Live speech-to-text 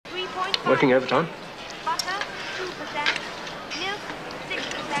Working overtime. Butter, 2%. Milk,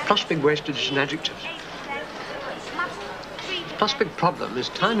 6%. Plus big wastage and adjectives. 8%. Mutton, 3%. Plus big problem is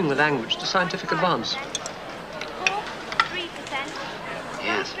timing the language to scientific advance. Pork, 3%.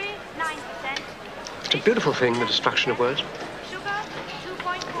 Yes. Poultry, 9%. It's a beautiful thing, the destruction of words. Sugar,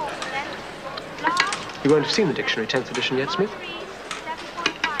 2.4%. Flour, You won't have seen the dictionary, 10th edition yet, Smith.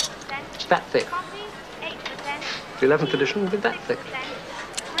 7.5%. It's that thick. Coffee, 8%. The 11th edition will be that thick.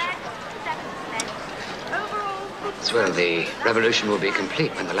 Bread, 7%. Overall, Well, the revolution will be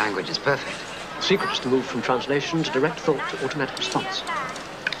complete when the language is perfect. The secret is to move from translation to direct thought to automatic response.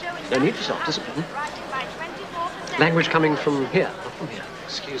 No need for self-discipline. Language coming from here, not from here.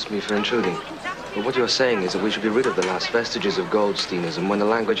 Excuse me for intruding, but what you're saying is that we should be rid of the last vestiges of Goldsteinism when the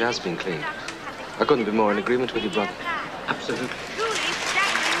language has been cleaned. I couldn't be more in agreement with you, brother. Absolutely.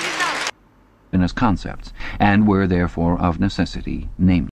 As concepts, and were therefore of necessity named.